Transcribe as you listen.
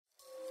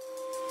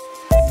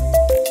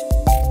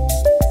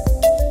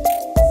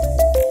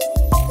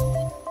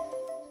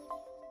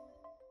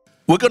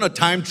We're going to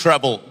time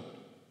travel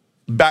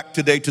back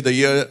today to the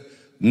year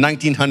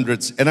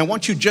 1900s. And I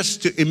want you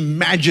just to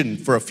imagine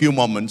for a few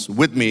moments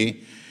with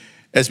me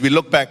as we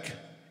look back.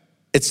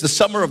 It's the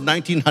summer of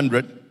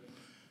 1900.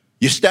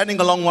 You're standing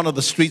along one of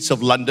the streets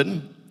of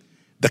London,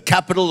 the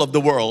capital of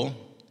the world.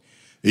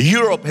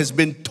 Europe has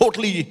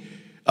totally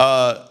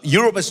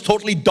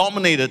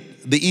dominated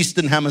the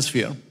Eastern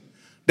Hemisphere.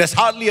 There's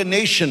hardly a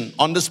nation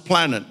on this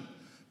planet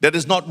that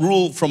is not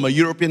ruled from a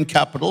European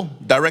capital,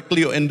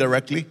 directly or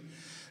indirectly.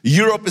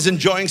 Europe is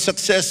enjoying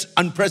success,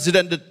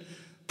 unprecedented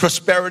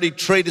prosperity.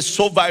 Trade is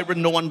so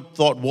vibrant, no one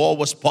thought war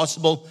was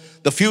possible.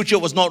 The future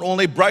was not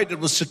only bright, it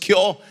was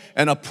secure,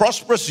 and a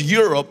prosperous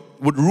Europe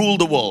would rule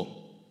the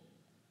world.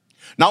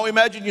 Now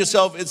imagine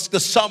yourself, it's the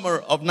summer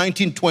of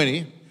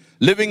 1920,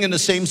 living in the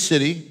same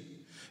city.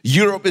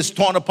 Europe is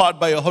torn apart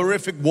by a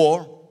horrific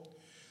war.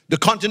 The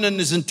continent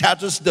is in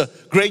tatters. The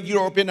great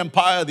European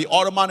empire, the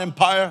Ottoman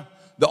Empire,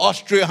 the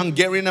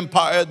Austro-Hungarian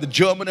Empire, the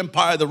German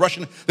Empire, the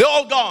Russian, they're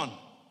all gone.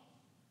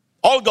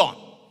 All gone.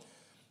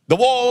 The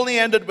war only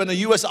ended when a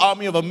US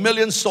army of 1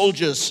 million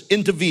soldiers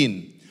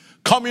intervened.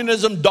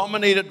 Communism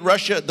dominated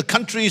Russia. The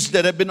countries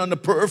that had been on the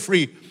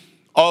periphery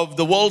of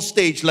the world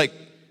stage, like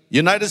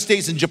United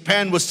States and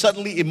Japan, were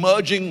suddenly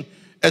emerging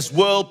as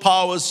world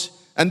powers,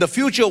 and the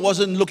future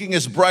wasn't looking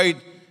as bright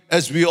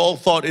as we all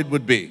thought it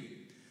would be.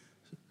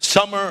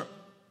 Summer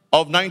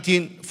of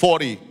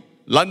 1940,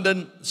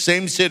 London,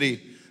 same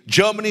city.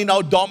 Germany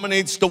now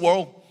dominates the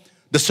world.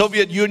 The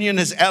Soviet Union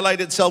has allied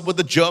itself with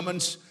the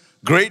Germans.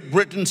 Great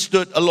Britain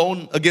stood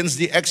alone against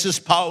the Axis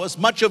powers.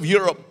 Much of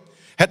Europe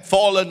had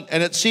fallen,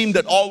 and it seemed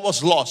that all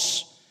was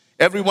lost.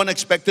 Everyone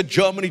expected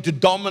Germany to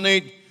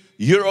dominate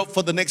Europe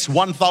for the next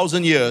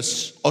 1,000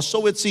 years, or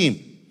so it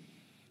seemed.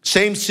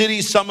 Same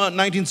city, summer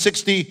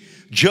 1960,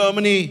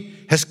 Germany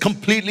has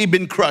completely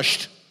been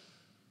crushed.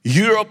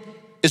 Europe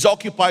is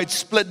occupied,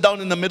 split down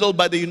in the middle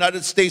by the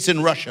United States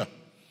and Russia.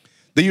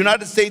 The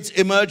United States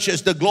emerged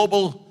as the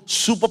global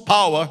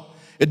superpower.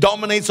 It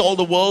dominates all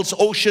the world's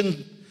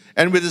ocean,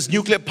 and with its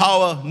nuclear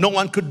power, no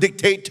one could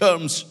dictate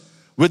terms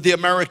with the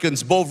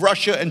Americans. Both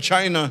Russia and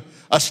China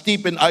are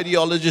steeped in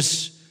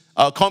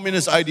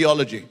communist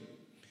ideology.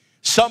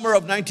 Summer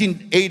of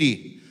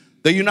 1980,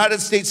 the United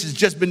States has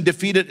just been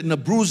defeated in a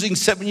bruising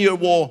 7-year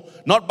war,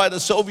 not by the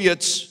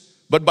Soviets,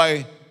 but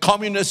by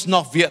communist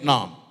North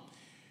Vietnam.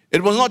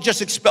 It was not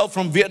just expelled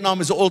from Vietnam, it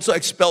was also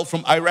expelled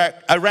from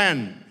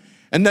Iran.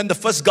 And then the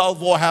first Gulf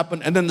War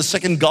happened, and then the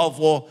second Gulf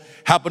War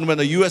happened when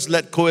a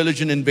US-led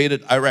coalition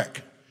invaded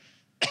Iraq.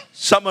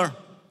 Summer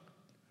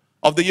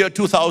of the year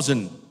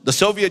 2000, the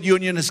Soviet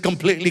Union has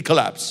completely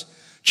collapsed.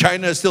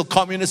 China is still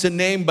communist in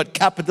name, but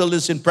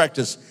capitalist in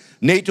practice.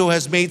 NATO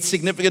has made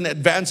significant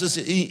advances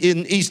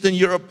in Eastern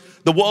Europe.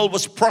 The world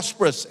was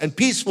prosperous and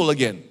peaceful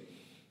again.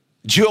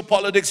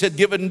 Geopolitics had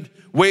given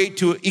way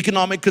to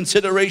economic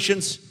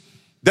considerations.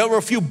 There were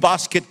a few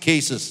basket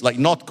cases like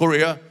North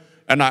Korea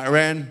and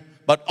Iran,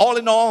 but all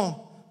in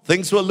all,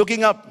 things were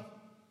looking up.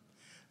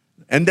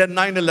 And then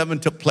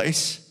 9/11 took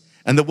place,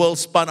 and the world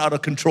spun out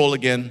of control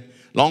again.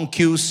 Long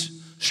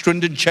queues,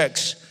 stringent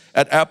checks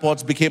at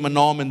airports became a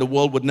norm, and the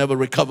world would never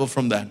recover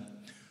from that.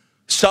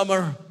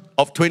 Summer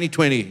of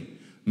 2020,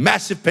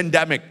 massive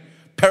pandemic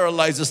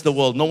paralyzes the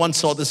world. No one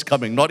saw this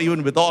coming, not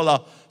even with all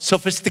our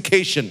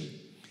sophistication.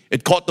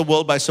 It caught the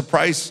world by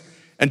surprise,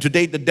 and to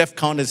date the death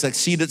count has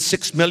exceeded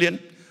 6 million,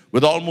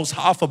 with almost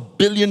 500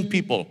 million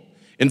people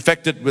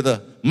infected with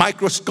a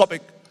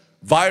microscopic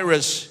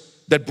virus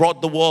that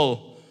brought the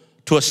world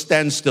to a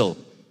standstill.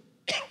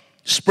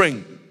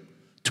 Spring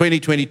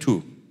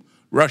 2022,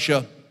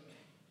 Russia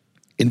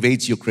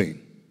invades Ukraine.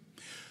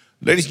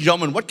 Ladies and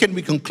gentlemen, what can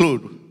we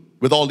conclude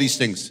with all these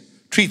things?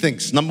 3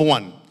 things. Number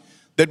 1,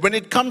 that when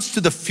it comes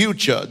to the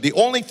future, the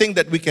only thing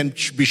that we can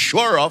be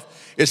sure of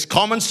is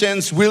common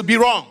sense will be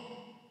wrong.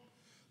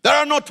 There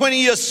are no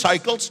 20-year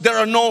cycles. There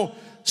are no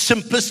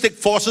simplistic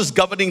forces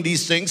governing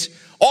these things.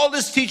 All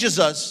this teaches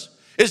us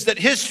is that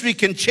history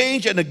can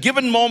change in a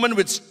given moment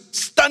with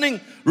stunning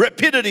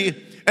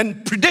rapidity,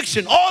 and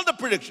prediction, all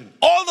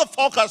the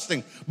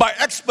forecasting by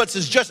experts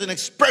is just an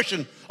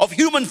expression of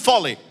human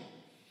folly.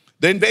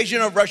 The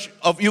invasion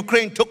of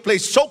Ukraine took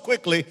place so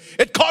quickly,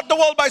 it caught the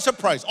world by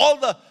surprise. All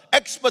the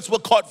experts were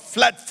caught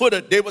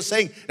flat-footed. They were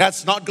saying,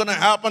 that's not going to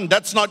happen,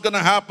 that's not going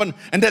to happen.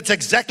 And that's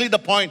exactly the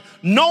point.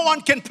 No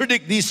one can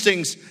predict these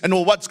things and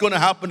know what's going to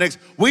happen next.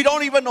 We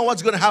don't even know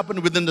what's going to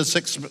happen within the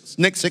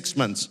next 6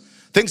 months.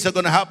 Things are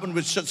going to happen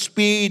with such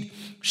speed,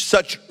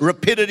 such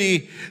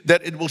rapidity,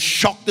 that it will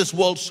shock this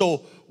world.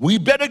 So we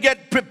better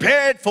get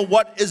prepared for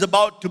what is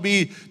about to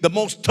be the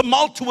most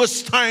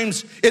tumultuous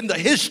times in the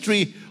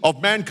history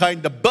of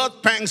mankind. The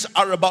birth pangs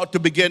are about to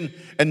begin,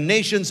 and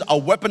nations are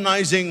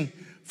weaponizing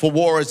for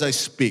war as I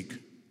speak.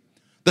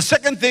 The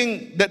second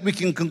thing that we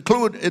can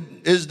conclude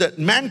is that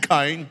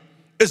mankind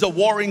is a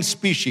warring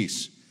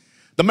species.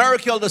 The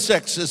Marechal De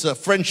Saxe is a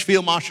French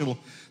field marshal,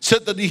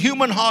 said that the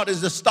human heart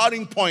is the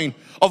starting point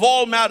of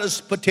all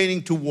matters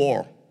pertaining to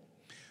war.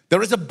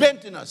 There is a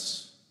bent in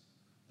us.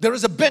 There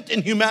is a bent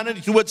in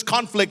humanity towards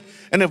conflict,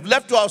 and if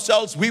left to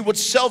ourselves, we would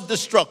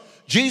self-destruct.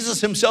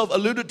 Jesus himself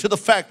alluded to the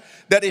fact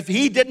that if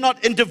he did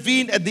not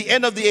intervene at the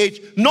end of the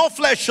age, no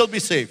flesh shall be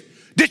saved.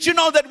 Did you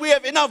know that we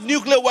have enough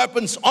nuclear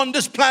weapons on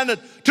this planet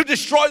to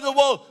destroy the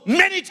world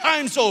many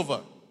times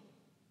over?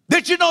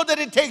 Did you know that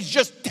it takes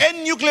just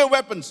 10 nuclear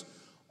weapons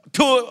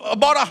to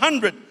about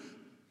 100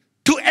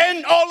 to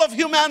end all of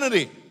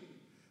humanity?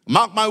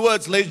 Mark my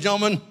words, ladies and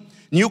gentlemen,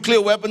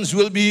 nuclear weapons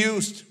will be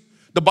used.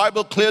 The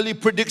Bible clearly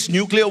predicts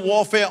nuclear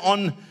warfare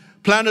on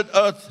planet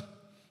Earth.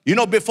 You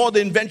know, before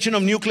the invention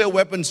of nuclear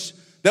weapons,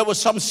 there were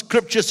some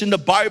scriptures in the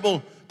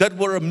Bible that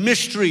were a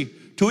mystery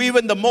to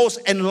even the most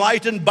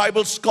enlightened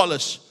Bible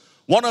scholars.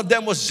 One of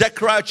them was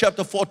Zechariah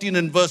chapter 14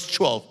 and verse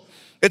 12.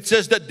 It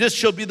says that this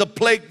shall be the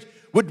plague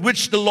with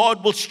which the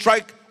Lord will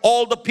strike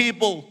all the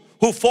people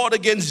who fought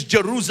against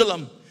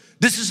Jerusalem.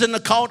 This is an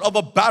account of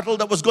a battle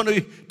that was going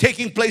to be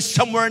taking place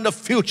somewhere in the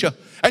future.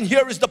 And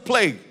here is the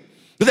plague.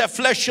 Their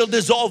flesh shall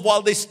dissolve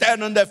while they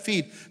stand on their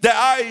feet. Their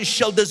eyes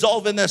shall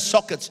dissolve in their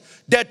sockets.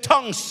 Their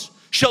tongues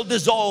shall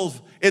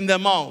dissolve in their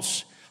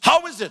mouths.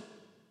 How is it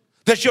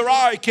that your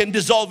eye can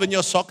dissolve in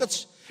your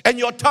sockets and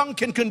your tongue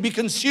can be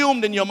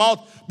consumed in your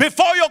mouth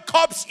before your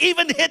corpse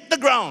even hit the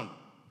ground?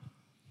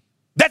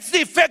 That's the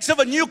effects of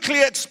a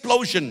nuclear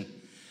explosion.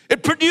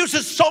 It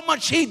produces so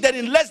much heat that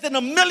in less than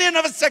a millionth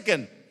of a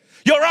second,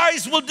 your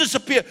eyes will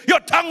disappear, your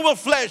tongue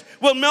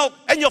will melt,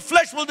 and your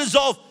flesh will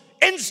dissolve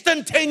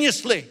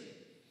instantaneously.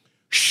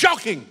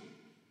 Shocking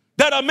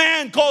that a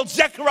man called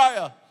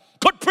Zechariah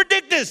could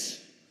predict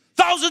this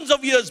thousands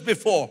of years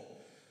before.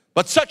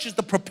 But such is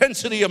the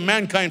propensity of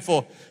mankind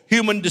for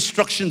human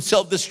destruction,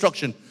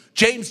 self-destruction.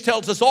 James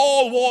tells us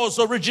all wars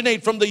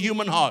originate from the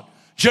human heart.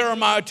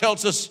 Jeremiah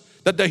tells us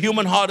that the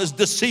human heart is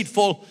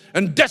deceitful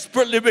and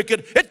desperately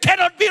wicked. It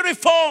cannot be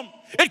reformed.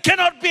 It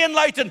cannot be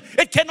enlightened.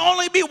 It can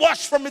only be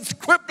washed from its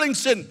crippling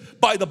sin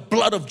by the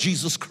blood of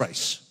Jesus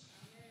Christ.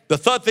 The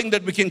third thing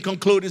that we can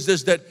conclude is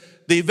this, that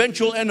the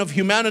eventual end of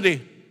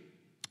humanity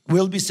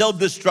will be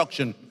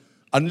self-destruction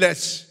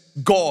unless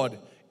God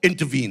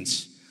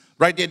intervenes.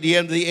 Right at the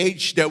end of the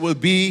age, there will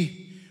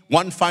be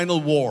one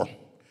final war.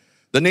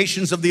 The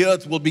nations of the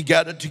earth will be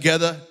gathered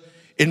together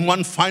in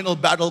one final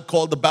battle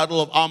called the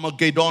Battle of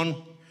Armageddon.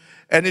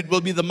 And it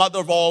will be the mother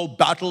of all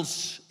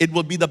battles. It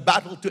will be the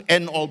battle to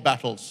end all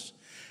battles.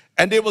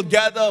 And they will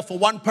gather for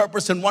one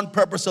purpose and one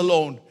purpose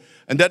alone.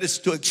 And that is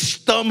to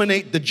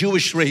exterminate the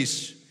Jewish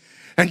race.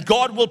 And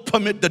God will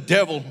permit the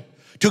devil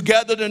to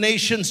gather the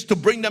nations to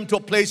bring them to a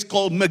place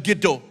called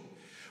Megiddo,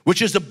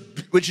 which is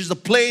a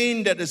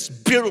plain that is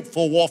built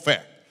for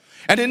warfare.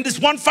 And in this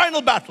one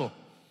final battle,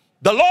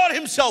 the Lord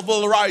himself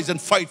will arise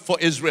and fight for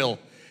Israel.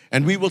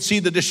 And we will see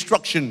the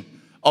destruction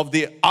of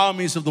the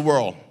armies of the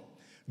world.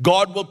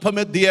 God will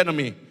permit the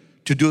enemy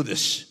to do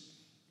this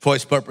for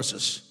his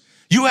purposes.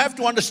 You have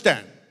to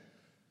understand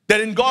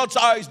that in God's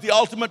eyes, the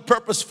ultimate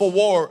purpose for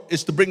war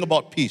is to bring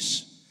about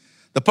peace.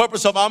 The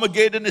purpose of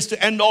Armageddon is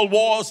to end all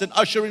wars and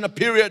usher in a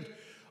period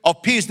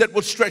of peace that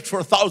would stretch for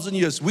 1,000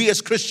 years. We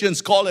as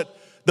Christians call it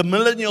the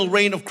millennial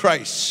reign of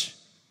Christ.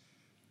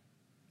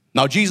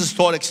 Now, Jesus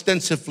taught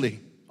extensively.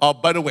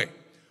 By the way,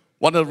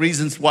 one of the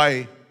reasons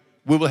why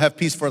we will have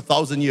peace for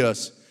 1,000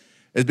 years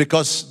is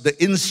because the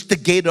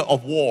instigator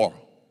of war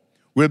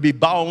will be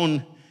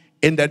bound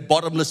in that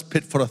bottomless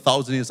pit for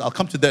 1,000 years. I'll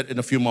come to that in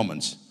a few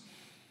moments.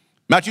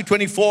 Matthew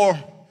 24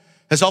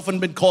 has often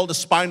been called the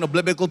spine of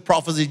biblical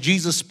prophecy.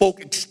 Jesus spoke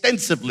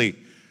extensively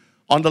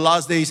on the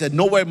last days and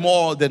nowhere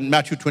more than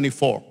Matthew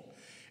 24.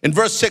 In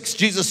verse 6,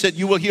 Jesus said,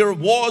 you will hear of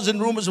wars and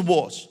rumors of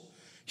wars.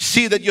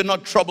 See that you're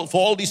not troubled,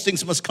 for all these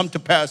things must come to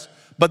pass,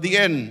 but the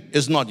end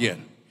is not yet.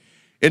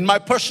 In my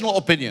personal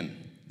opinion,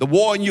 the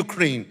war in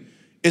Ukraine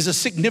is a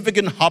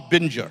significant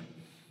harbinger.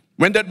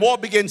 When that war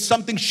began,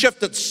 something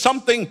shifted,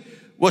 something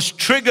was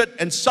triggered,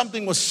 and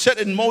something was set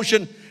in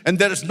motion, and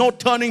there is no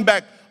turning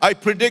back. I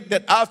predict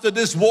that after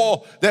this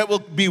war, there will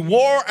be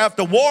war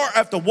after war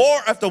after war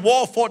after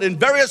war fought in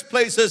various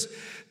places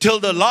till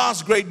the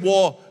last great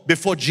war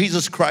before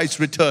Jesus Christ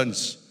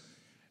returns.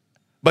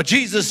 But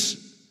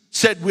Jesus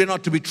said we're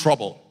not to be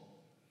troubled.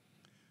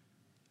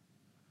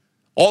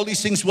 All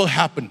these things will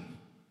happen.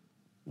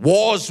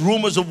 Wars,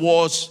 rumors of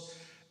wars,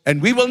 and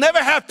we will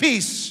never have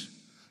peace.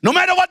 No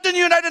matter what the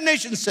United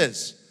Nations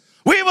says,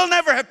 we will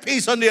never have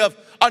peace on the earth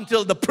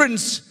until the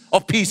Prince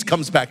of Peace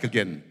comes back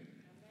again.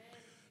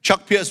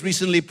 Chuck Pierce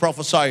recently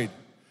prophesied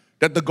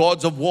that the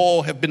gods of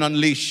war have been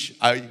unleashed.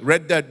 I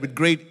read that with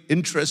great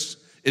interest.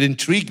 It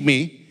intrigued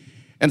me,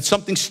 and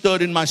something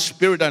stirred in my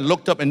spirit. I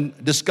looked up and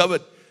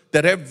discovered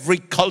that every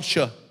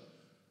culture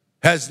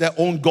has their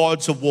own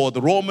gods of war.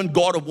 The Roman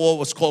god of war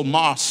was called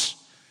Mars,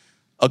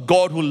 a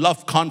god who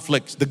loved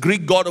conflicts. The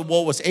Greek god of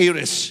war was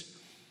Ares,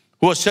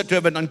 who was said to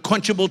have an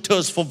unquenchable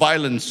thirst for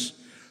violence.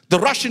 The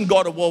Russian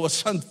god of war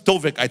was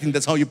Santovik. I think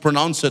that's how you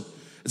pronounce it.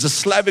 It's a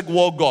Slavic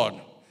war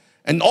god.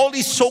 And all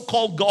these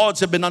so-called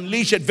gods have been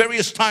unleashed at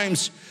various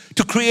times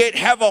to create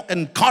havoc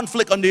and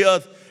conflict on the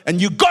earth.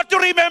 And you got to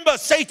remember,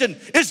 Satan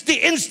is the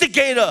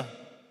instigator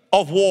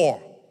of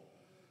war.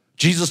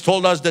 Jesus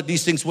told us that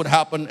these things would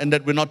happen and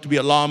that we're not to be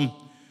alarmed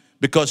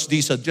because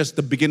these are just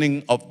the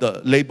beginning of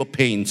the labor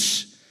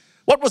pains.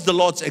 What was the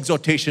Lord's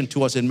exhortation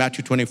to us in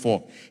Matthew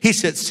 24? He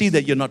said, see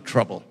that you're not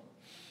troubled.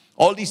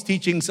 All these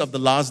teachings of the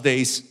last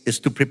days is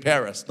to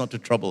prepare us, not to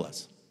trouble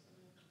us.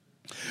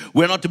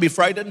 We're not to be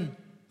frightened.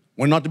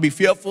 We're not to be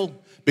fearful,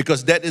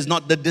 because that is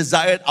not the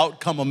desired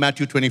outcome of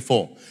Matthew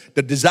 24.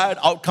 The desired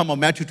outcome of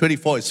Matthew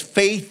 24 is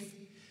faith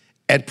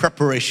and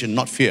preparation,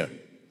 not fear.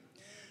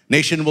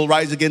 Nation will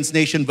rise against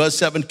nation. Verse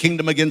 7,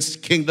 kingdom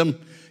against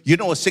kingdom. You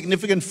know, a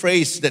significant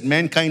phrase that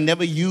mankind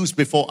never used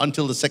before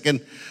until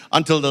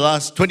the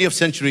last 20th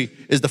century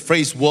is the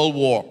phrase world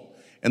war.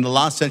 In the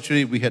last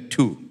century, we had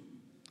two.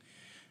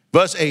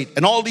 Verse 8,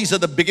 and all these are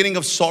the beginning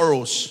of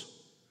sorrows.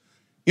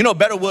 You know, a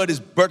better word is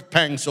birth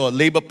pangs or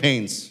labor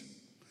pains.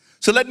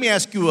 So let me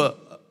ask you a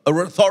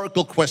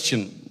rhetorical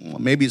question. Well,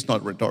 maybe it's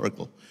not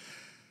rhetorical.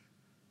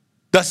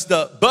 Does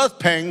the birth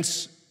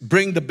pangs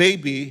bring the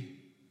baby,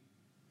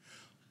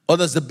 or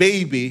does the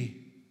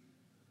baby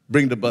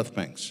bring the birth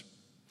pangs?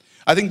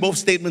 I think both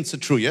statements are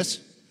true,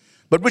 yes?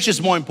 But which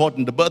is more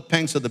important, the birth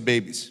pangs or the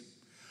babies?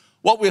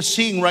 What we're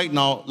seeing right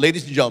now,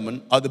 ladies and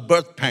gentlemen, are the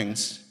birth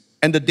pangs.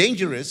 And the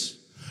danger is,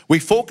 we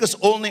focus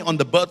only on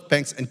the birth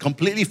pangs and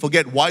completely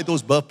forget why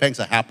those birth pangs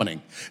are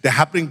happening. They're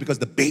happening because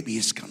the baby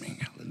is coming.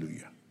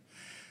 Hallelujah.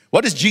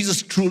 What is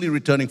Jesus truly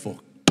returning for?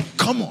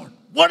 Come on.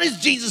 What is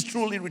Jesus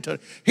truly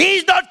returning?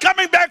 He's not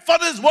coming back for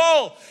this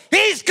world.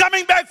 He's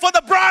coming back for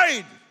the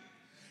bride.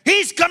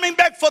 He's coming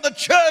back for the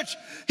church.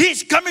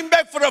 He's coming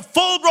back for a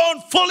full-grown,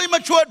 fully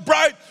matured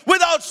bride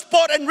without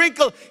spot and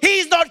wrinkle.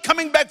 He's not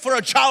coming back for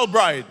a child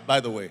bride,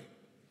 by the way.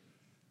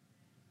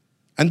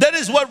 And that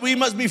is what we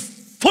must be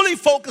fully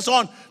focused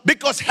on,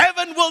 because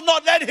heaven will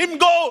not let him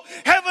go.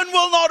 Heaven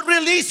will not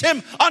release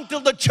him until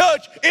the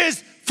church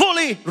is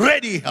fully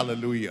ready.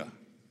 Hallelujah.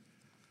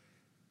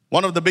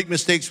 One of the big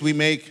mistakes we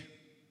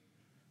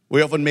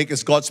often make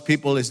as God's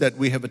people, is that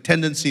we have a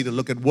tendency to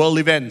look at world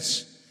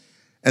events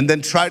and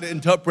then try to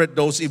interpret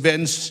those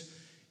events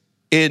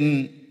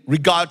in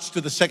regards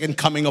to the second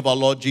coming of our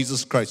Lord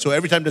Jesus Christ. So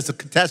every time there's a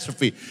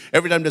catastrophe,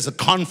 every time there's a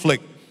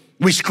conflict,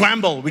 we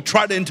scramble. We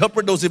try to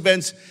interpret those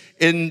events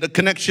in the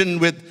connection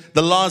with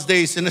the last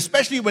days. And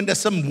especially when there's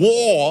some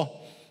war,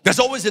 there's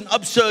always an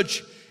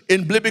upsurge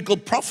in biblical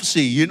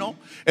prophecy, you know.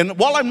 And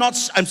while I'm not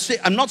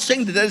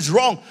saying that is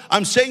wrong,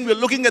 I'm saying we're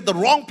looking at the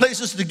wrong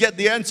places to get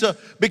the answer,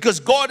 because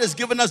God has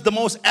given us the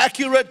most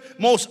accurate,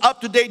 most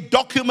up-to-date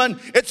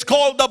document. It's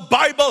called the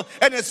Bible,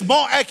 and it's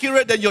more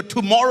accurate than your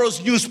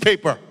tomorrow's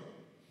newspaper.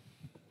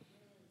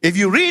 If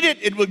you read it,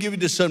 it will give you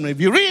discernment.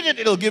 If you read it,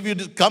 it'll give you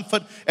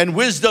comfort and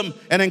wisdom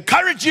and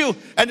encourage you,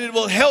 and it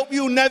will help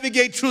you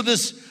navigate through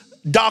this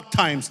dark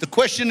times. The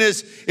question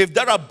is, if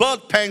there are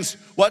birth pangs,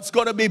 what's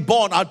going to be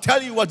born? I'll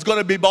tell you what's going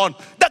to be born.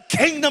 The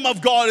kingdom of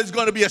God is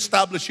going to be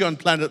established here on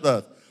planet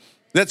Earth.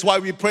 That's why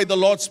we pray the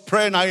Lord's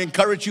Prayer, and I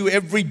encourage you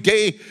every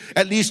day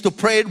at least to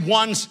pray it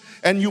once.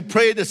 And you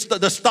pray the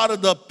start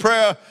of the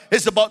prayer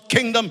is about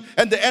kingdom,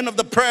 and the end of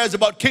the prayer is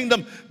about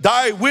kingdom.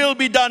 Thy will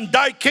be done,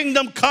 thy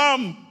kingdom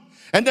come.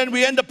 And then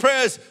we end the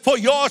prayers, for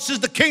yours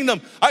is the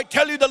kingdom. I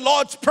tell you, the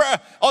Lord's Prayer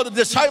or the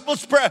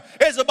disciples' prayer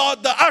is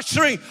about the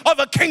ushering of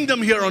a kingdom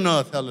here on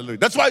earth. Hallelujah.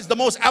 That's why it's the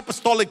most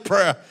apostolic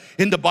prayer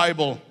in the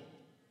Bible.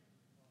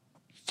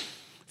 A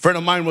friend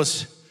of mine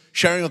was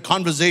sharing a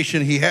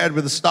conversation he had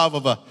with the staff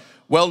of a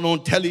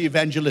well-known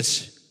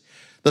tele-evangelist.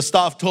 The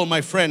staff told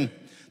my friend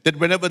that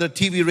whenever the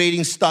TV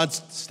ratings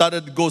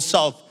started to go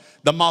south,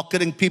 the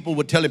marketing people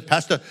would tell him,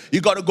 Pastor,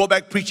 you got to go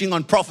back preaching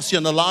on prophecy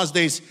on the last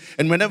days.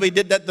 And whenever he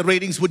did that, the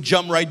ratings would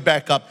jump right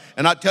back up.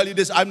 And I tell you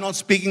this, I'm not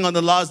speaking on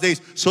the last days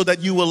so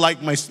that you will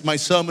like my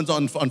sermons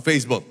on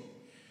Facebook.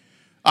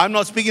 I'm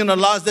not speaking on the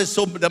last days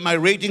so that my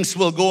ratings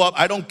will go up.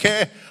 I don't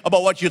care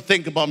about what you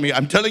think about me.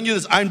 I'm telling you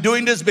this, I'm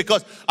doing this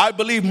because I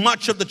believe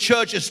much of the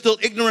church is still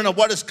ignorant of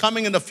what is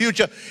coming in the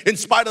future, in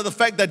spite of the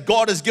fact that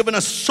God has given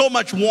us so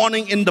much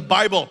warning in the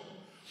Bible.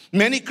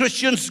 Many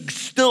Christians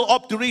still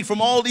opt to read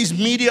from all these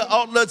media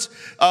outlets,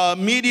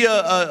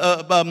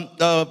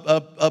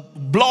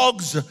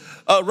 blogs,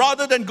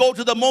 rather than go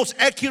to the most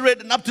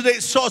accurate and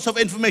up-to-date source of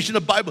information,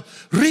 the Bible.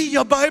 Read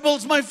your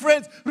Bibles, my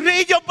friends.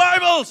 Read your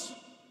Bibles.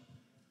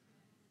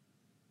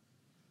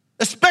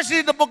 Especially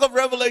in the book of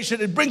Revelation.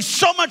 It brings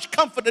so much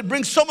comfort. It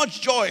brings so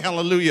much joy.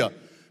 Hallelujah.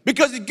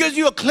 Because it gives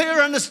you a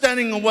clear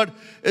understanding of what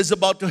is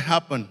about to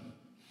happen.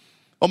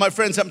 Oh, my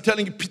friends, I'm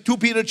telling you, 2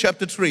 Peter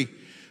chapter 3.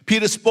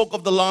 Peter spoke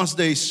of the last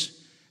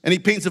days, and he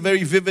paints a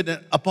very vivid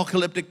and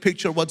apocalyptic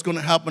picture of what's going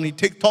to happen. He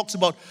talks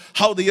about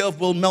how the earth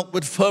will melt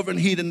with fervent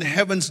heat and the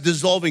heavens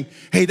dissolving.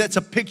 Hey, that's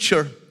a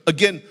picture,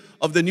 again,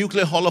 of the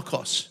nuclear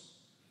holocaust.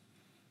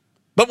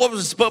 But what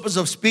was the purpose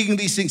of speaking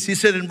these things? He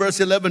said in verse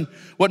 11,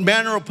 what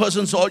manner of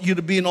persons ought you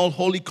to be in all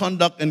holy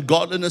conduct and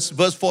godliness?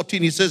 Verse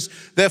 14, he says,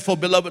 therefore,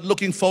 beloved,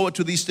 looking forward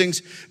to these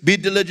things, be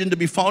diligent to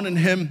be found in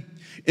him,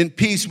 in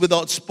peace,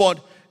 without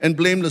spot, and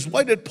blameless.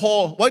 Why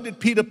did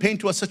Peter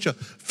paint to us such a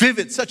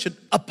vivid, such an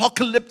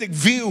apocalyptic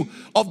view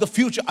of the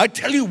future? I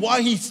tell you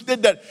why he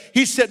did that.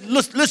 He said,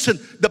 listen,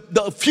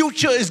 the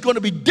future is going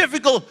to be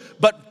difficult,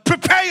 but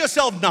prepare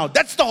yourself now.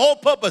 That's the whole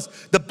purpose.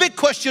 The big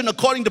question,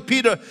 according to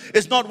Peter,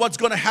 is not what's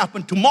going to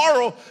happen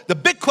tomorrow. The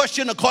big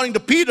question, according to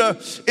Peter,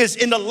 is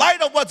in the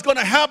light of what's going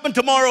to happen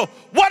tomorrow,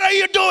 what are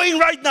you doing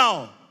right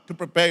now to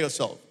prepare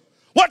yourself?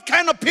 What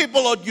kind of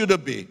people ought you to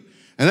be?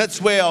 And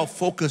that's where our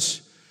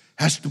focus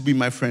has to be,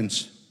 my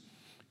friends.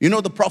 You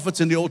know, the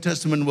prophets in the Old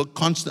Testament were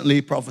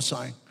constantly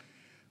prophesying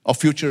of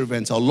future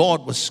events. Our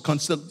Lord was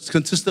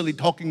consistently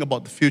talking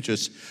about the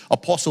futures,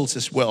 apostles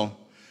as well.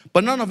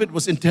 But none of it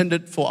was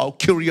intended for our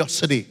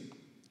curiosity.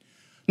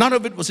 None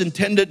of it was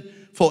intended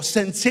for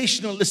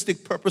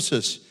sensationalistic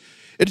purposes.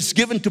 It is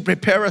given to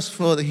prepare us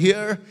for the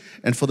here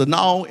and for the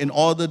now in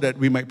order that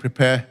we might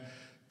prepare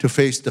to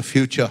face the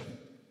future.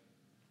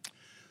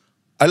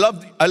 I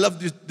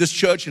love this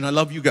church and I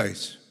love you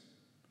guys.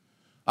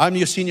 I'm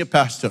your senior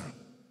pastor.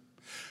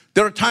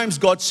 There are times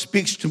God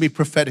speaks to me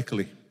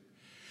prophetically.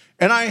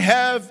 And I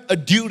have a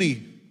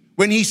duty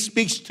when He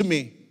speaks to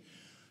me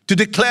to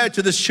declare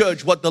to this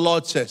church what the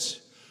Lord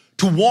says,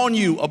 to warn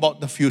you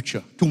about the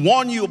future, to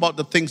warn you about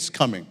the things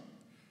coming.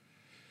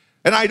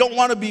 And I don't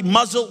want to be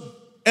muzzled,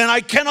 and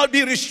I cannot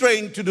be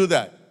restrained to do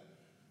that.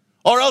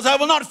 Or else I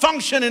will not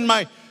function in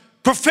my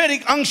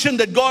prophetic unction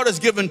that God has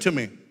given to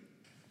me.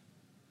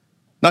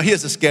 Now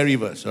here's a scary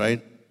verse,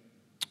 right?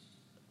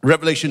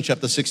 Revelation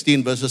chapter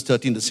 16, verses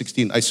 13 to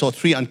 16. I saw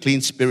 3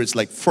 unclean spirits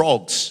like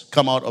frogs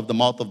come out of the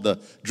mouth of the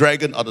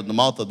dragon, out of the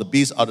mouth of the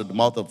beast, out of the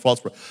mouth of the false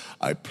prophet.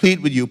 I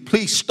plead with you,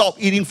 please stop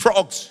eating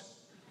frogs.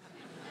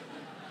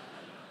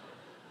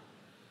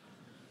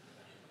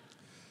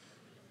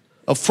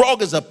 A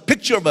frog is a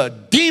picture of a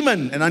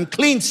demon, an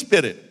unclean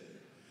spirit.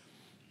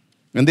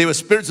 And they were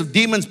spirits of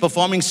demons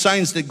performing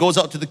signs that goes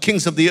out to the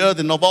kings of the earth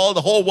and of all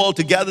the whole world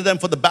to gather them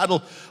for the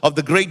battle of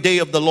the great day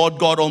of the Lord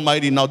God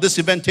Almighty. Now this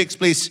event takes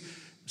place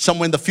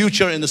somewhere in the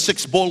future in the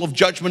 6th bowl of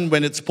judgment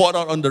when it's poured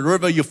out on the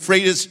river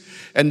Euphrates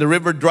and the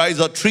river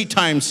dries out 3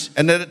 times.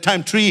 And at that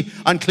time 3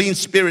 unclean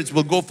spirits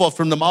will go forth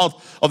from the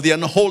mouth of the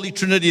unholy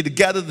trinity to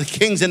gather the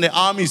kings and their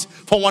armies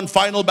for one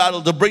final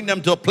battle to bring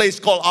them to a place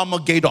called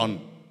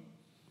Armageddon.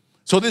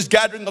 So this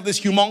gathering of this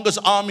humongous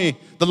army,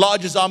 the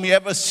largest army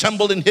ever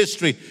assembled in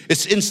history,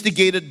 is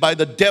instigated by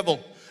the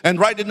devil. And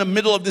right in the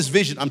middle of this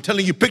vision, I'm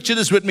telling you, picture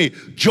this with me.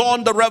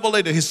 John the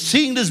Revelator, he's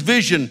seeing this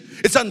vision.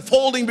 It's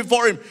unfolding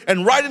before him.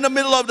 And right in the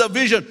middle of the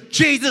vision,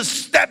 Jesus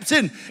steps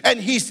in and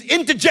he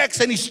interjects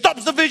and he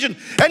stops the vision.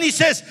 And he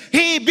says,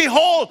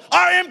 behold,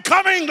 I am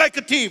coming like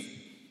a thief.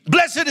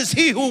 Blessed is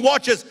he who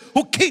watches,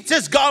 who keeps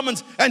his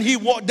garments, and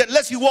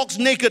lest he walks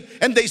naked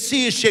and they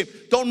see his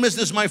shape. Don't miss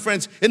this, my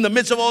friends. In the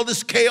midst of all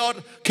this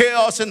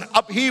chaos and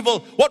upheaval,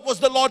 what was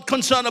the Lord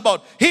concerned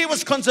about? He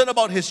was concerned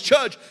about His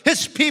church,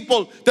 His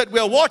people that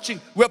we're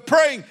watching, we're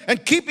praying,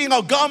 and keeping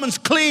our garments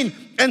clean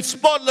and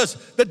spotless.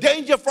 The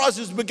danger for us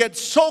is we get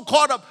so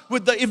caught up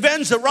with the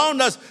events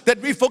around us that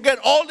we forget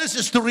all this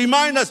is to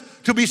remind us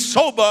to be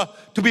sober,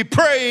 to be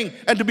praying,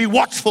 and to be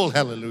watchful.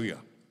 Hallelujah.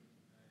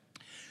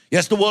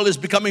 Yes, the world is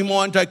becoming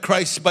more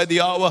anti-Christ by the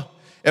hour.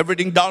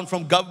 Everything down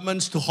from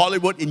governments to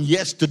Hollywood, and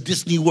yes, to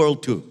Disney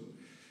World too.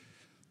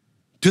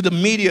 To the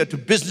media, to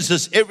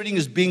businesses, everything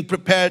is being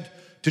prepared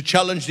to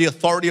challenge the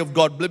authority of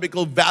God.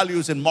 Biblical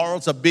values and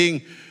morals are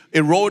being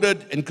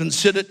eroded and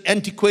considered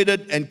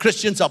antiquated, and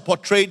Christians are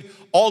portrayed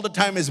all the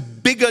time as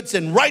bigots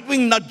and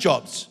right-wing nut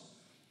jobs.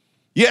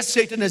 Yes,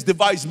 Satan has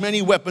devised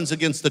many weapons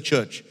against the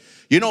church.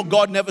 You know,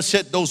 God never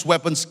said those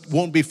weapons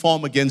won't be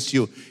formed against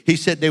you. He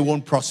said they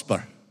won't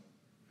prosper.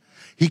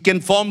 He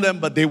can form them,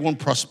 but they won't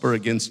prosper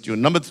against you.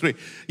 Number 3,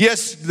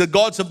 yes, the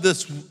gods of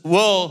this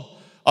world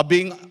are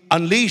being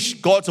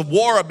unleashed. Gods of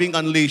war are being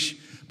unleashed.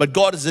 But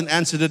God is an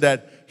answer to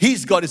that.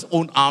 He's got His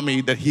own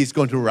army that He's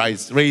going to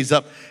raise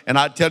up. And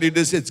I tell you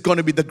this, it's going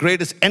to be the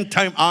greatest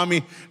end-time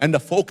army. And the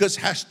focus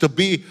has to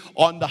be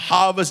on the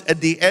harvest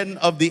at the end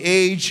of the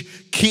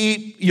age.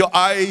 Keep your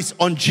eyes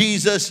on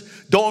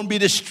Jesus. Don't be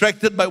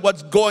distracted by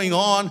what's going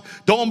on.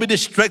 Don't be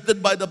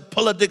distracted by the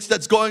politics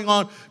that's going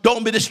on.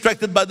 Don't be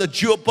distracted by the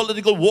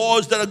geopolitical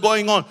wars that are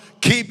going on.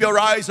 Keep your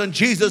eyes on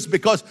Jesus,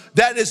 because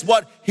that is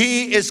what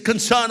He is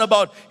concerned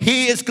about.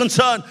 He is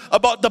concerned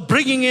about the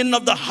bringing in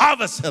of the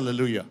harvest.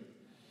 Hallelujah.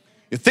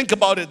 You think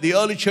about it, the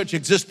early church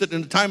existed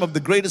in the time of the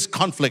greatest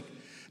conflict.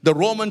 The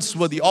Romans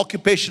were the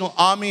occupational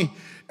army,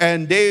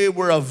 and they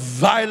were a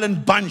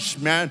violent bunch,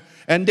 man.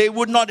 And they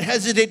would not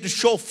hesitate to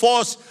show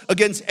force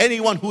against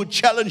anyone who would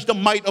challenge the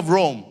might of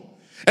Rome.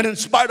 And in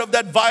spite of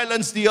that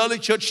violence, the early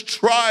church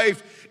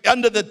thrived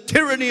under the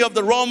tyranny of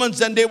the Romans,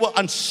 and they were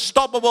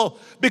unstoppable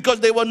because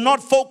they were not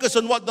focused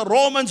on what the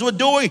Romans were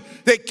doing.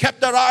 They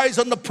kept their eyes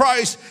on the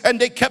prize, and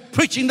they kept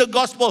preaching the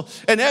gospel.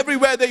 And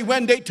everywhere they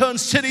went, they turned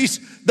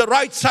cities the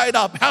right side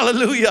up.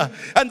 Hallelujah.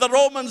 And the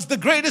Romans, the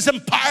greatest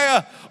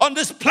empire on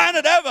this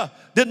planet ever,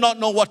 did not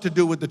know what to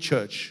do with the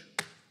church.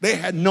 They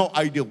had no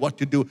idea what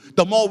to do.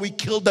 The more we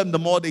killed them, the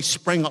more they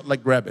sprang out like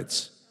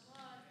rabbits.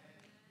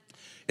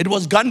 It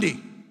was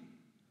Gandhi.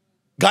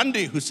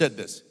 Gandhi who said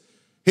this.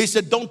 He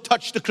said, don't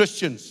touch the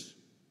Christians.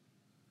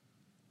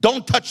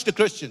 Don't touch the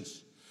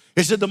Christians.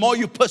 He said, the more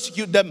you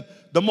persecute them,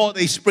 the more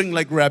they spring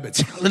like rabbits.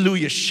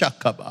 Hallelujah,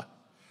 shakaba.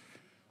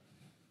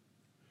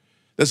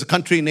 There's a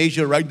country in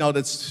Asia right now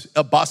that's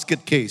a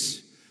basket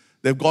case.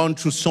 They've gone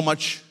through so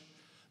much.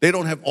 They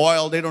don't have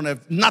oil. They don't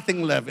have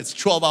nothing left. It's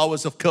 12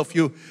 hours of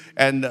curfew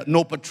and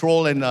no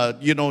patrol and,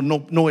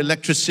 no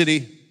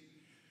electricity.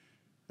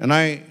 And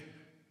I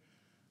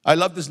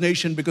love this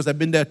nation because I've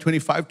been there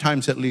 25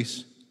 times at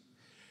least.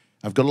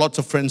 I've got lots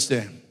of friends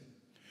there.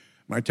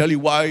 And I tell you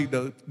why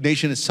the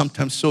nation is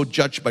sometimes so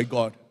judged by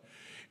God.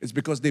 It's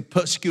because they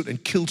persecute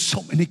and kill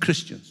so many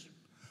Christians.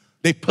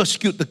 They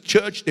persecute the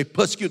church. They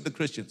persecute the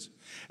Christians.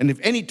 And if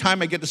any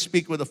time I get to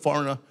speak with a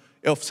foreigner,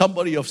 if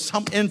somebody of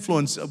some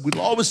influence,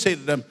 we'll always say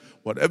to them,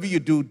 whatever you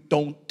do,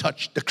 don't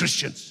touch the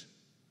Christians.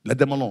 Let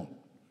them alone.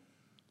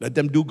 Let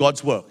them do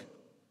God's work.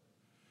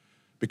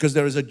 Because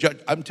there is a judge.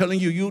 I'm telling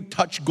you, you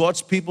touch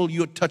God's people,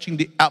 you're touching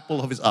the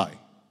apple of his eye.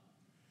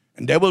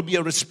 And there will be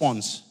a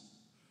response.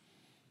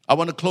 I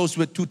want to close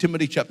with 2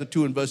 Timothy chapter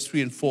 2 and verse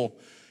 3 and 4.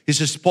 He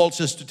says, Paul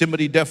says to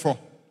Timothy, therefore,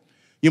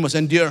 you must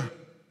endure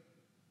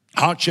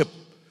hardship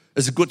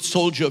as a good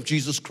soldier of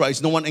Jesus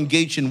Christ. No one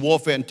engaged in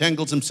warfare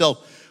entangles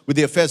himself with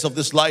the affairs of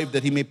this life,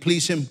 that he may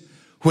please him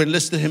who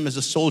enlisted him as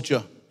a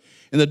soldier.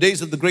 In the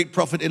days of the great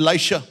prophet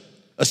Elisha,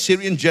 a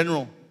Syrian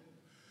general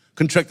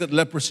contracted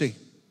leprosy.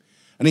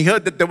 And he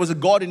heard that there was a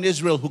God in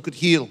Israel who could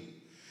heal.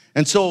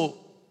 And so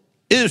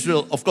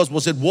Israel, of course,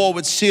 was at war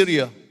with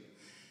Syria.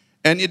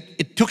 And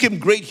it took him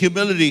great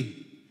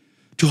humility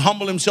to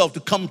humble himself, to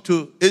come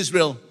to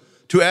Israel,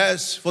 to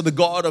ask for the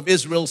God of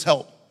Israel's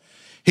help.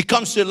 He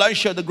comes to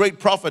Elisha, the great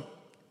prophet,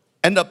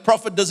 and the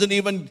prophet doesn't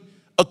even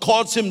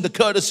accords him the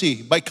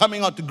courtesy by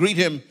coming out to greet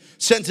him,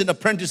 sends an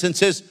apprentice and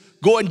says,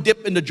 go and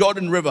dip in the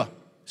Jordan River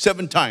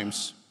 7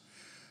 times.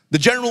 The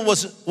general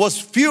was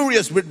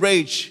furious with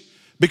rage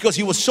because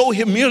he was so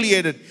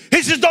humiliated.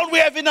 He says, don't we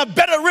have enough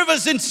better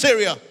rivers in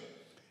Syria?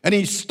 And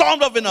he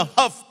stormed off in a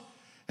huff.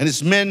 And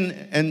his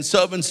men and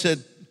servants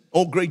said,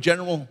 oh, great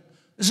general,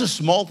 this is a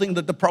small thing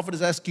that the prophet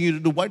is asking you to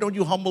do. Why don't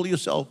you humble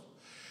yourself?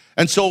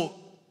 And so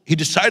he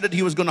decided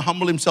he was going to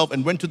humble himself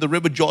and went to the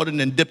river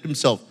Jordan and dipped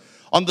himself.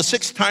 On the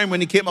 6th time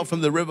when he came up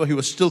from the river, he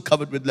was still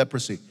covered with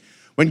leprosy.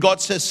 When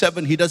God says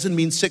 7, he doesn't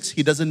mean 6,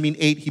 he doesn't mean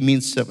 8, he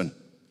means 7.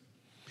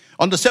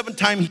 On the 7th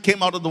time he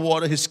came out of the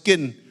water, his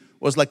skin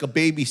was like a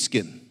baby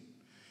skin.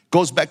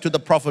 Goes back to the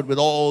prophet with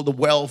all the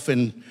wealth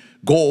and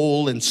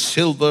gold and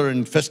silver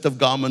and festive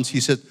garments. He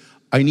said,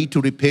 I need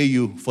to repay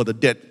you for the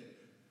debt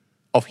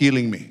of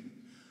healing me.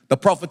 The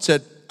prophet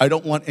said, I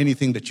don't want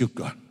anything that you've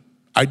got.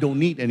 I don't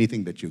need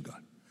anything that you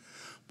got.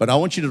 But I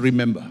want you to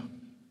remember,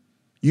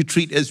 you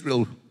treat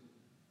Israel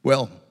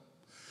well.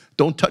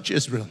 Don't touch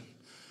Israel.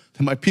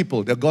 They're my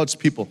people. They're God's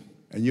people.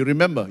 And you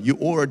remember, you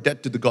owe a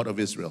debt to the God of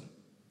Israel.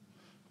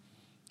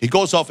 He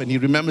goes off and he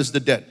remembers the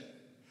debt.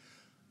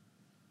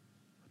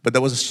 But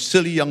there was a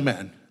silly young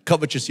man,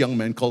 covetous young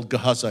man called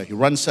Gehazi. He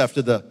runs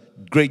after the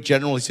great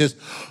general. He says,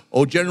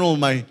 oh, general,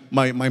 my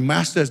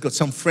master has got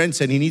some friends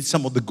and he needs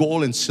some of the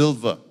gold and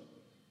silver.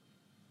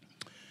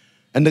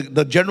 And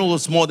the general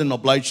was more than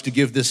obliged to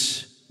give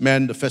this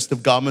man the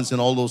festive garments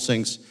and all those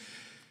things.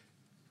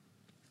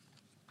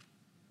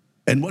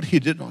 And what he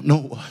did not know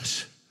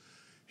was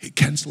he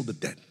canceled the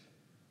debt.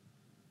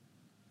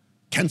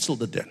 Canceled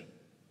the debt.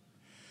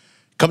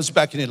 Comes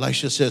back and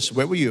Elisha says,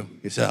 where were you?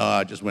 He said,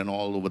 I just went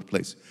all over the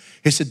place.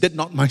 He said, did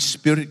not my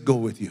spirit go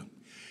with you?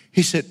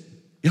 He said,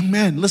 young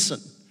man, listen.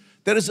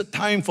 There is a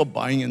time for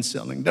buying and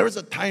selling. There is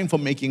a time for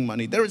making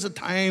money. There is a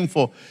time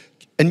for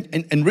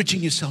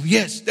enriching yourself.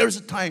 Yes, there is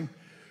a time.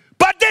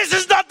 But this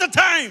is not the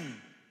time.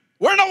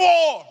 We're in a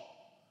war.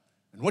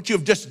 And what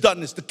you've just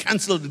done is to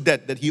cancel the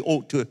debt that he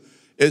owed to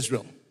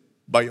Israel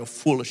by your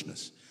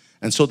foolishness.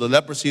 And so the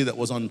leprosy that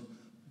was on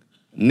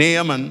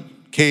Naaman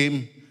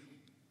came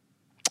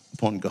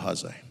upon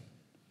Gehazi.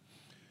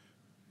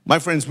 My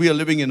friends, we are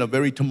living in a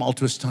very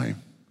tumultuous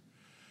time.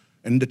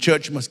 And the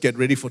church must get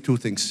ready for 2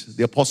 things.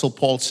 The Apostle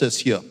Paul says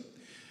here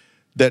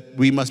that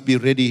we must be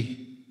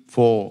ready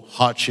for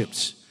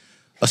hardships.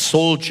 A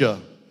soldier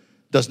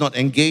does not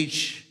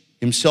engage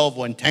himself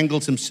or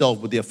entangles himself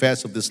with the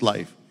affairs of this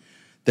life,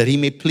 that he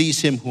may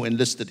please him who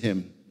enlisted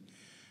him.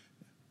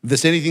 If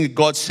there's anything that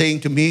God's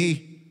saying to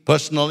me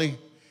personally,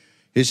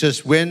 he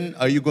says, when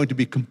are you going to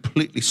be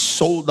completely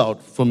sold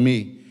out for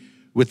me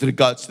with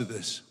regards to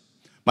this?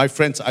 My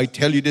friends, I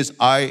tell you this,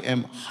 I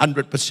am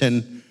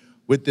 100%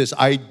 with this.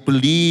 I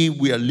believe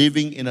we are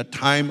living in a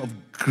time of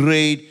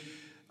great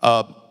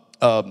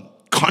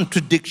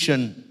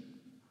contradiction,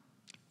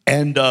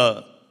 and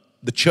the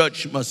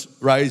church must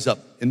rise up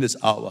in this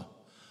hour.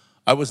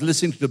 I was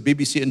listening to the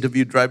BBC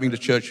interview driving to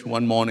church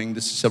one morning,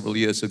 this is several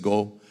years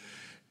ago,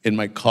 in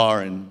my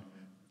car, and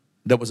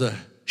there was a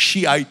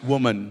Shiite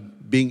woman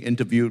being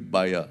interviewed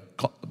by a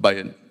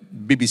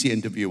BBC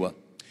interviewer.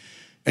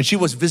 And she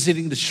was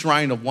visiting the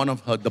shrine of one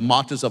of the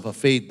martyrs of her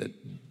faith that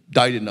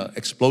died in an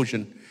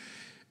explosion.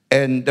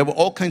 And there were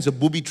all kinds of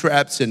booby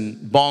traps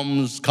and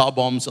bombs, car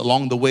bombs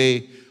along the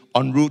way,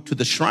 en route to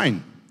the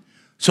shrine.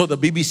 So the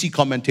BBC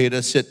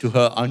commentator said to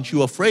her, aren't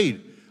you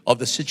afraid of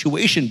the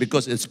situation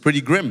because it's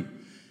pretty grim?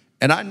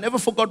 And I never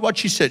forgot what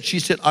she said. She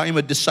said, I am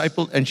a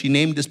disciple, and she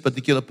named this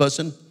particular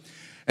person.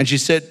 And she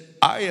said,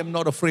 I am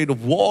not afraid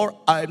of war,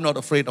 I am not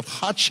afraid of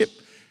hardship,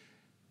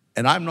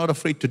 and I'm not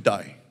afraid to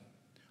die.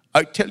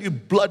 I tell you,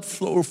 blood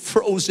flow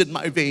froze in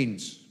my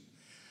veins.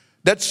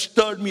 That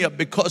stirred me up,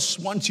 because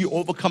once you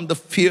overcome the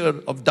fear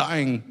of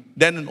dying,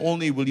 then and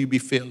only will you be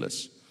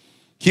fearless.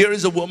 Here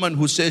is a woman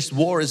who says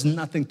war is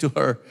nothing to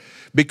her,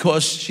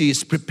 because she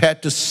is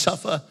prepared to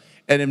suffer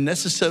and if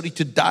necessary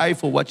to die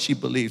for what she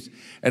believes.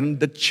 And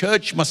the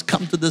church must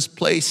come to this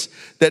place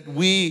that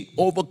we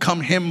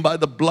overcome him by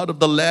the blood of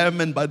the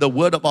Lamb and by the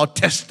word of our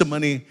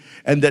testimony,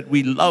 and that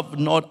we love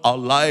not our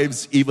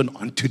lives even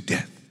unto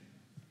death.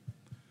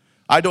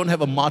 I don't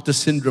have a martyr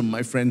syndrome,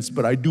 my friends,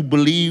 but I do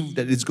believe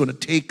that it's going to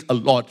take a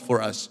lot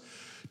for us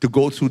to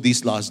go through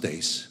these last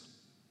days.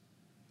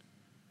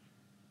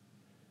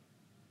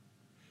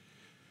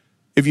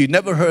 If you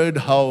never heard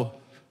how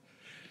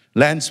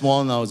Lance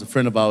Wallnau, a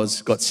friend of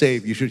ours, got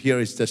saved, you should hear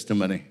his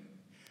testimony.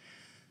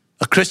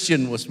 A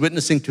Christian was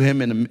witnessing to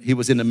him, and he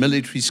was in a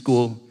military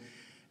school.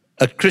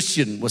 A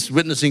Christian was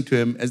witnessing to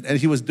him, and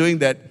he was doing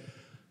that.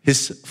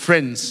 His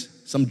friends,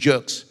 some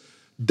jerks,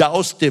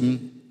 doused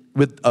him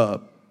with a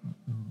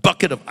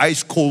bucket of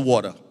ice cold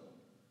water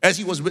as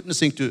he was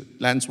witnessing to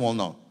Lance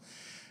Wallnau.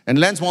 And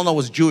Lance Wallnau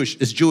is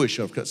Jewish,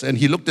 of course. And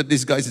he looked at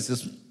these guys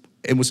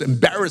and was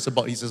embarrassed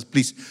about it. He says,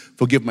 please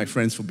forgive my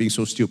friends for being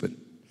so stupid.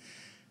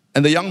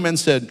 And the young man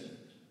said,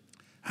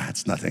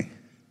 it's nothing.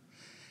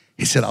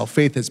 He said, our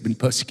faith has been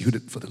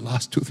persecuted for the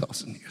last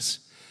 2,000 years.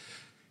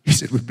 He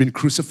said, we've been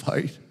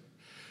crucified.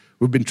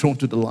 We've been thrown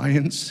to the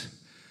lions.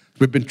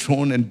 We've been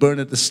thrown and burned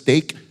at the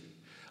stake.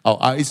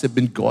 Our eyes have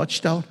been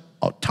gouged out.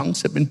 Our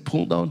tongues have been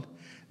pulled out.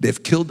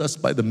 They've killed us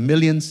by the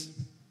millions.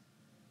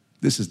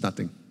 This is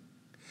nothing.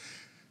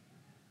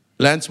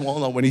 Lance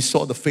Wallnau, when he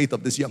saw the faith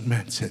of this young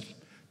man, said,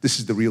 this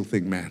is the real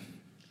thing, man.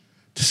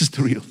 This is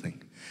the real thing.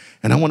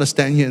 And I want to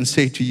stand here and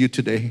say to you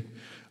today,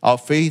 our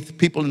faith,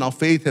 people in our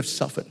faith have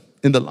suffered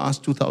in the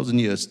last 2,000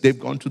 years. They've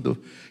gone to the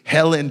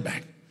hell and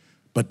back,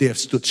 but they have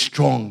stood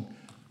strong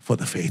for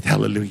the faith.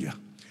 Hallelujah.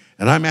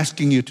 And I'm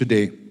asking you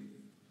today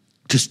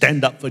to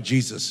stand up for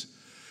Jesus,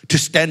 to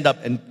stand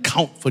up and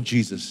count for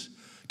Jesus,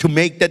 to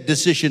make that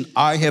decision.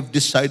 I have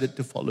decided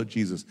to follow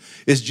Jesus.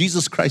 Is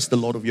Jesus Christ the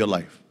Lord of your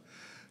life?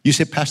 You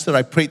say, Pastor,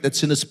 I prayed that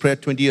sinner's prayer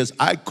 20 years.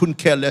 I couldn't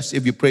care less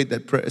if you prayed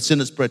that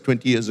sinner's prayer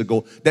 20 years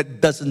ago. That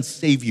doesn't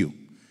save you.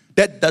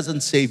 That doesn't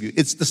save you.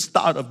 It's the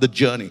start of the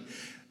journey.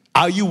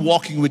 Are you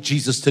walking with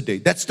Jesus today?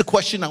 That's the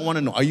question I want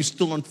to know. Are you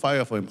still on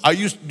fire for him?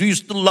 Do you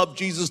still love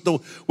Jesus the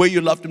way you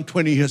loved him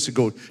 20 years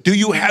ago? Do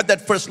you have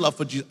that first love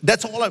for Jesus?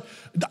 That's all.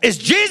 Is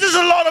Jesus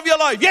the Lord of your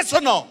life? Yes or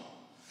no?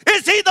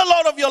 Is he the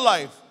Lord of your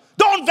life?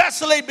 Don't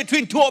vacillate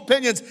between two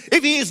opinions.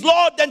 If he is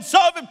Lord, then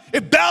serve him.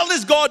 If Baal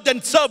is God, then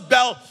serve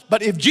Baal.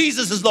 But if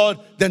Jesus is Lord,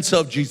 then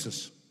serve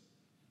Jesus.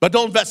 But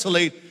don't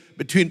vacillate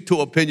between two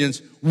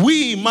opinions.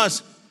 We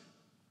must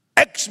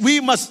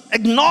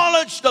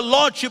acknowledge the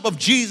lordship of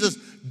Jesus.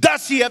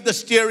 Does he have the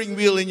steering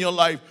wheel in your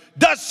life?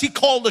 Does he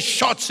call the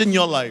shots in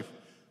your life?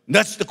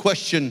 That's the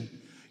question.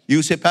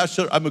 You say,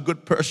 Pastor, I'm a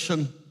good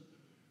person.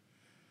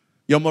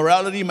 Your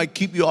morality might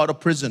keep you out of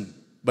prison,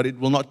 but it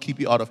will not keep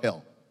you out of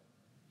hell.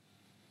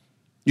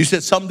 You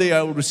said, someday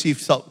I will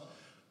receive help.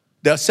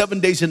 There are 7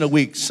 days in a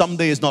week.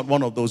 Someday is not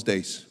one of those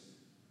days.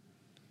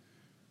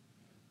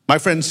 My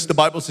friends, the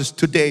Bible says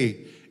today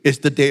is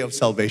the day of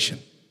salvation.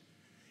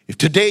 If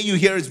today you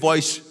hear his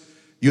voice,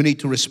 you need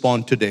to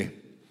respond today.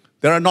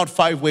 There are not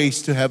 5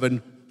 ways to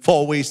heaven,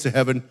 4 ways to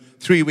heaven,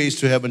 3 ways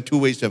to heaven, 2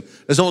 ways to heaven.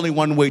 There's only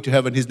one way to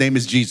heaven. His name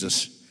is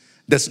Jesus.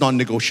 That's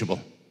non-negotiable.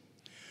 I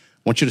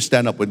want you to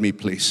stand up with me,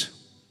 please.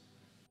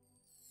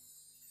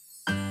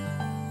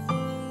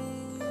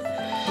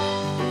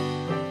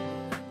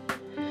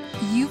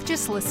 You've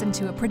just listened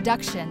to a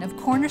production of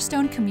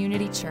Cornerstone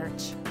Community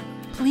Church.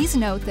 Please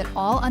note that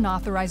all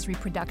unauthorized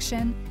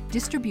reproduction,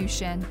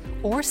 distribution,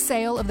 or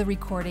sale of the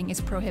recording is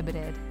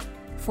prohibited.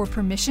 For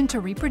permission to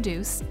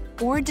reproduce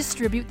or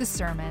distribute the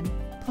sermon,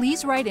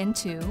 please write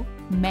into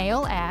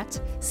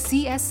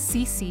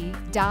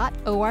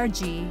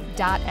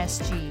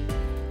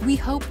mail@cscc.org.sg. We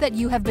hope that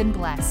you have been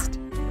blessed.